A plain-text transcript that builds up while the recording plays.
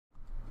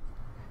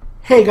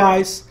Hey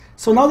guys,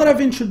 so now that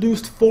I've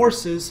introduced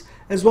forces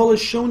as well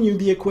as shown you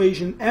the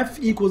equation F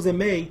equals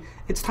ma,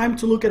 it's time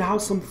to look at how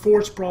some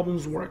force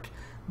problems work.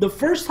 The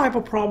first type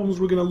of problems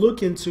we're going to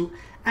look into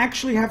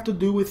actually have to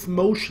do with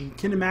motion,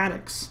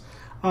 kinematics.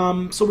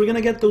 So we're going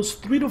to get those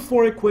 3 to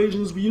 4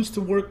 equations we used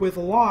to work with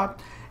a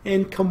lot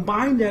and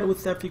combine that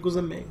with F equals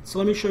ma. So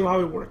let me show you how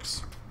it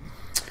works.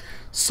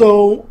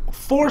 So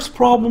force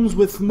problems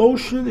with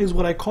motion is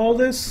what I call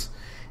this,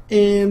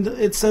 and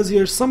it says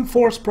here some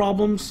force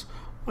problems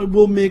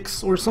will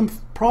mix, or some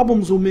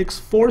problems will mix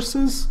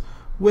forces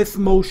with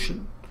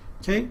motion.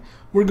 Okay,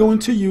 we're going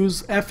to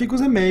use F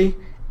equals ma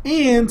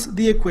and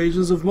the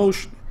equations of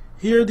motion.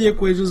 Here are the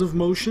equations of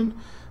motion,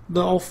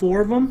 all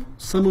 4 of them.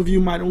 Some of you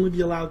might only be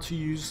allowed to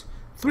use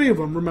 3 of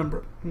them,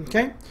 remember.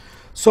 Okay,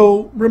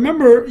 so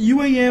remember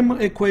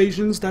UAM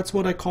equations, that's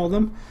what I call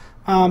them.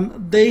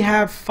 They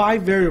have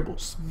 5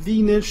 variables: V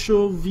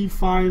initial, V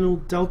final,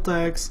 delta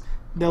x,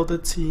 delta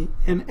t,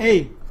 and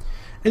a.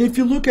 And if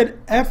you look at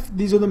F,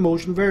 these are the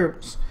motion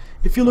variables.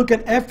 If you look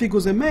at F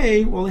equals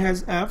ma, well, it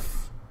has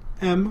F,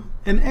 m,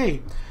 and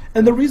a.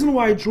 And the reason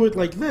why I drew it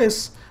like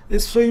this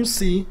is so you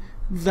see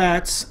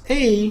that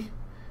a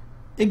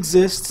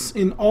exists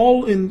in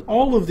all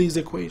of these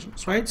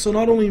equations, right? So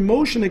not only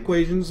motion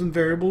equations and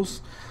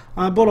variables,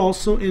 but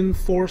also in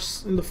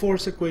the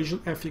force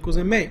equation F equals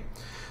ma.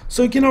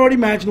 So you can already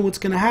imagine what's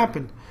going to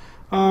happen.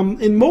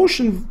 In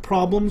motion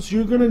problems,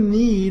 you're going to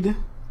need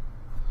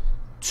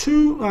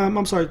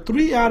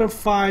 3 out of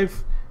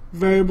 5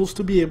 variables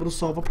to be able to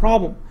solve a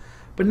problem.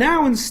 But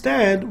now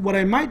instead, what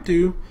I might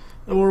do,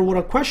 or what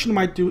a question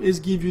might do, is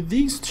give you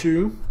these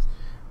 2,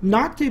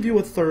 not give you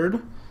a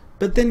third,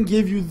 but then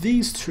give you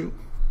these 2.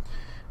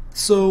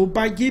 So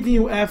by giving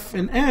you F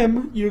and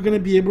M, you're going to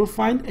be able to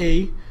find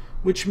A,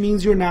 which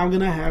means you're now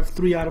going to have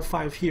 3 out of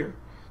 5 here.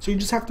 So you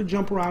just have to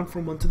jump around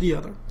from one to the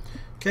other.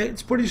 Okay,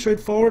 it's pretty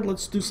straightforward.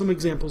 Let's do some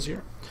examples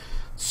here.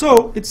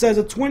 So it says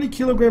a 20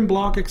 kilogram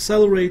block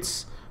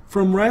accelerates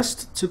from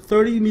rest to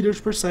 30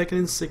 meters per second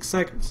in 6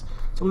 seconds.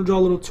 So I'm going to draw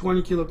a little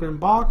 20 kilogram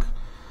block.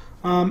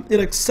 It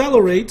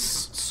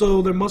accelerates,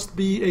 so there must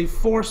be a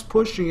force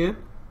pushing it,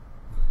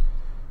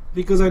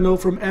 because I know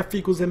from F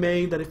equals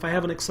ma that if I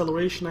have an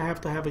acceleration, I have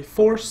to have a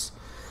force.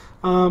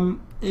 And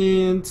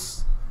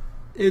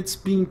it's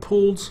being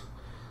pulled,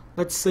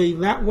 let's say,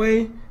 that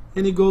way,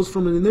 and it goes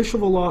from an initial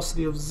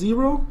velocity of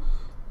 0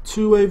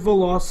 to a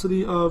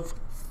velocity of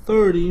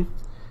 30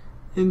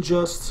 in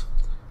just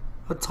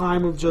a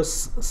time of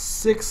just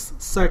 6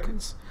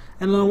 seconds.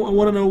 And I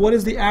want to know, what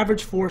is the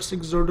average force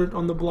exerted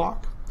on the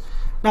block?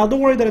 Now don't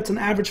worry that it's an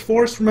average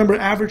force. Remember,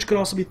 average could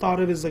also be thought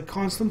of as a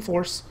constant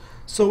force,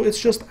 so it's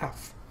just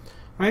F,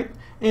 right?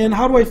 And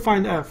how do I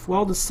find F?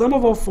 Well, the sum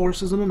of all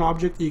forces in an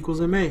object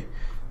equals ma.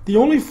 The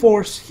only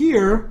force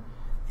here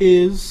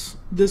is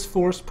this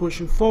force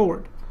pushing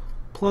forward,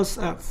 plus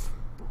F.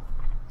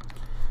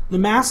 The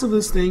mass of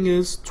this thing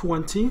is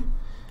 20,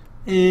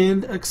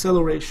 and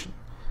acceleration.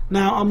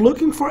 Now I'm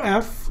looking for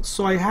F,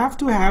 so I have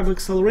to have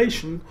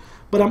acceleration,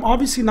 but I'm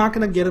obviously not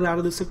going to get it out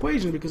of this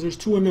equation because there's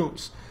 2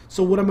 unknowns.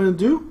 So what I'm going to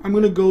do, I'm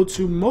going to go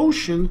to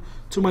motion,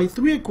 to my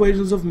 3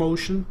 equations of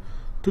motion,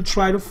 to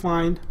try to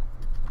find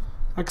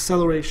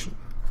acceleration.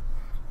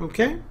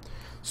 Okay,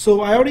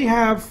 so I already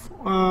have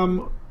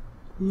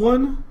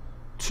 1,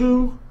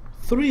 2,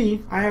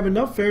 3. I have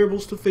enough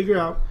variables to figure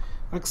out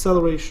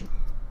acceleration.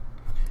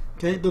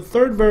 Okay, the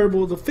 5th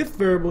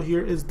variable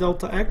here is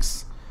delta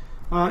x,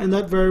 and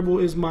that variable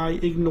is my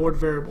ignored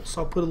variable.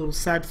 So I'll put a little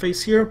sad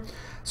face here.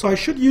 So I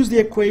should use the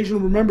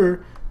equation.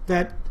 Remember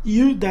that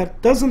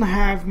that doesn't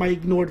have my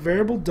ignored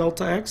variable,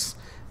 delta x,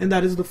 and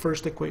that is the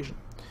first equation.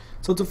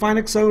 So to find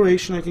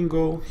acceleration, I can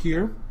go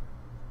here.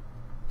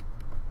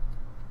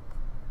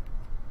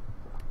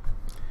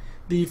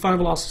 The final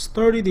velocity is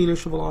 30, the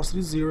initial velocity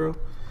is 0,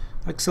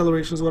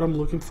 acceleration is what I'm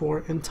looking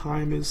for, and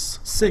time is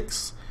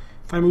 6.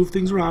 If I move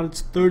things around,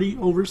 it's 30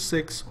 over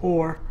 6,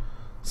 or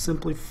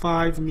simply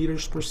 5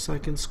 meters per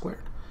second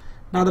squared.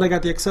 Now that I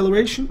got the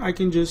acceleration, I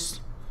can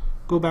just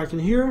go back in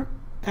here.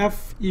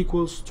 F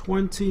equals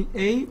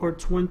 20a, or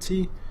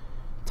 20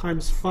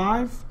 times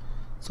 5.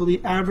 So the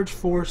average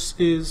force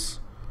is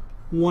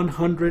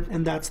 100,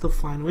 and that's the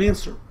final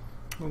answer.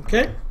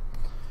 Okay,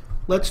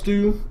 let's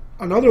do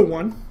another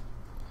one.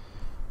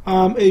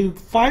 A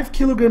 5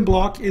 kilogram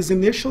block is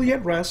initially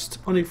at rest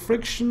on a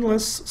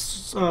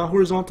frictionless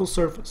horizontal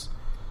surface.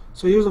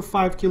 So here's a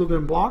 5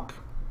 kilogram block.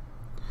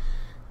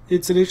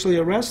 It's initially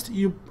at rest.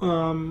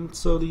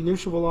 So the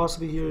initial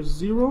velocity here is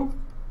 0.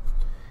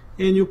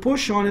 And you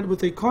push on it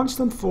with a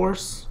constant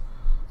force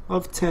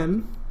of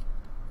 10.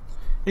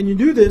 And you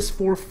do this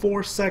for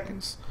 4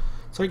 seconds.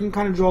 So I can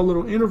kind of draw a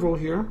little interval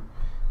here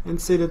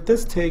and say that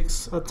this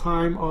takes a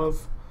time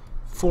of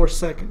 4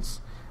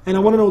 seconds. And I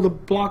want to know the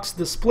block's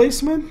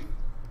displacement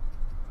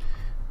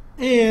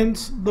and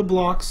the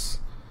block's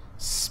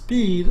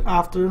speed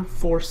after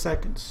 4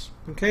 seconds.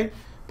 Okay,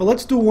 but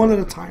let's do one at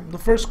a time. The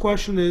first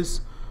question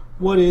is,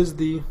 what is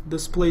the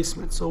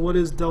displacement? So what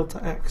is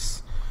delta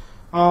x?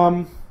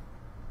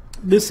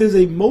 this is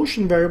a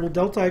motion variable.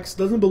 Delta x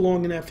doesn't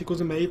belong in f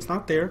equals ma. It's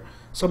not there.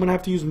 So I'm going to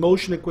have to use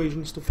motion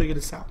equations to figure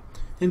this out.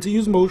 And to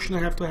use motion, I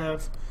have to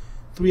have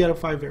 3 out of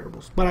 5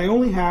 variables. But I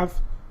only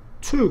have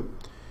 2.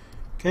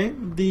 Okay.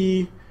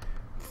 The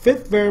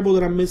fifth variable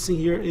that I'm missing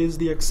here is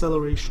the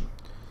acceleration.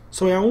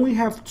 So I only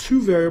have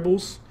 2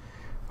 variables.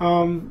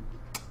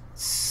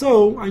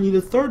 So I need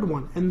a third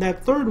one. And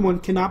that third one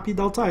cannot be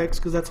delta x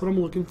because that's what I'm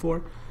looking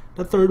for.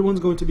 The third one's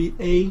going to be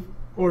a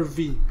or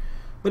v.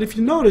 But if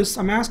you notice,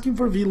 I'm asking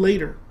for v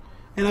later.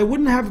 And I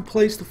wouldn't have a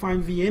place to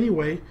find v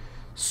anyway.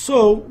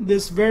 So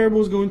this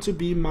variable is going to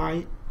be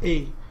my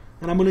a.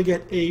 And I'm going to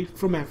get a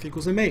from f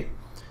equals ma.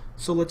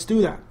 So let's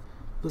do that.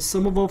 The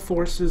sum of all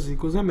forces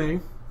equals ma.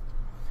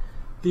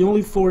 The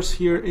only force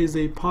here is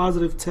a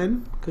positive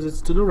 10 because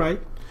it's to the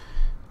right.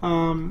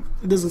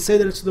 It doesn't say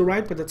that it's to the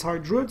right, but that's how I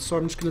drew it, so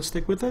I'm just going to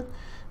stick with it.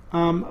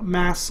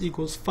 Mass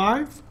equals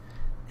 5,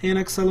 and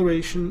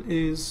acceleration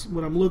is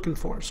what I'm looking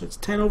for. So it's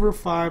 10 over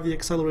 5. The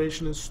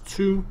acceleration is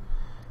 2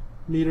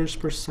 meters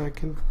per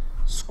second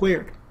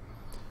squared.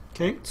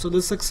 Okay, so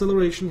this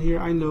acceleration here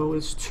I know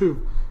is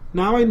 2.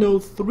 Now I know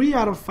 3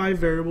 out of 5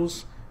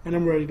 variables, and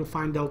I'm ready to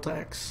find delta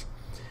x.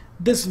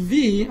 This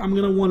v, I'm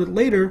going to want it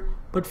later,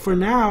 but for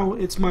now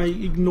it's my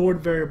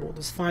ignored variable,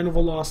 this final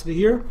velocity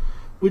here,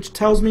 which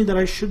tells me that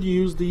I should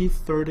use the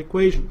third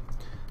equation.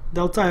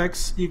 Delta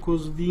x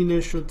equals v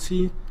initial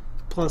t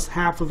plus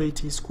half of at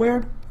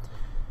squared.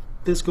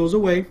 This goes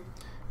away,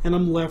 and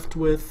I'm left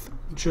with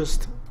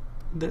just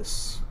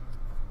this.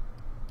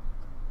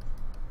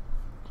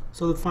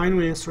 So the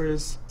final answer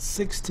is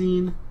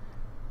 16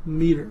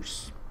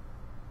 meters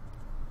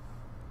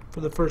for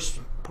the first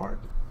part.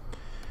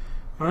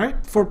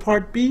 Alright, for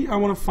part B, I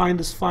want to find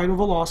this final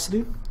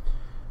velocity.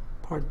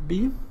 Part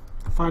B,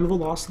 final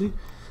velocity.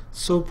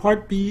 So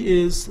part B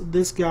is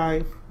this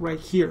guy right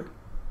here.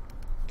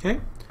 Okay,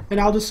 and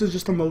now this is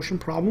just a motion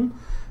problem,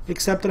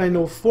 except that I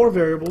know 4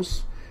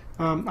 variables.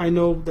 I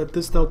know that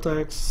this delta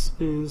x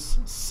is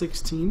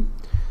 16,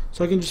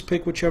 so I can just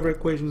pick whichever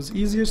equation is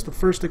easiest. The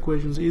first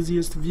equation is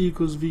easiest. V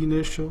equals v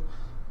initial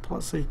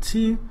plus at.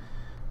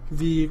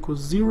 V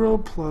equals 0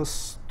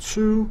 plus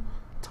 2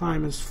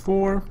 times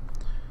 4.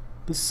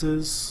 This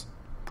is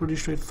pretty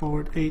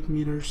straightforward, 8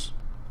 meters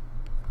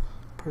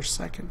per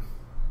second.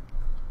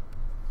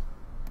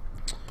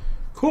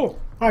 Cool.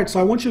 Alright,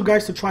 so I want you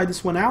guys to try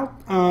this one out,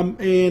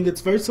 and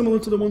it's very similar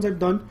to the ones I've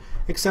done,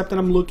 except that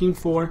I'm looking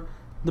for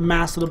the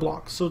mass of the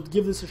block. So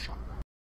give this a shot.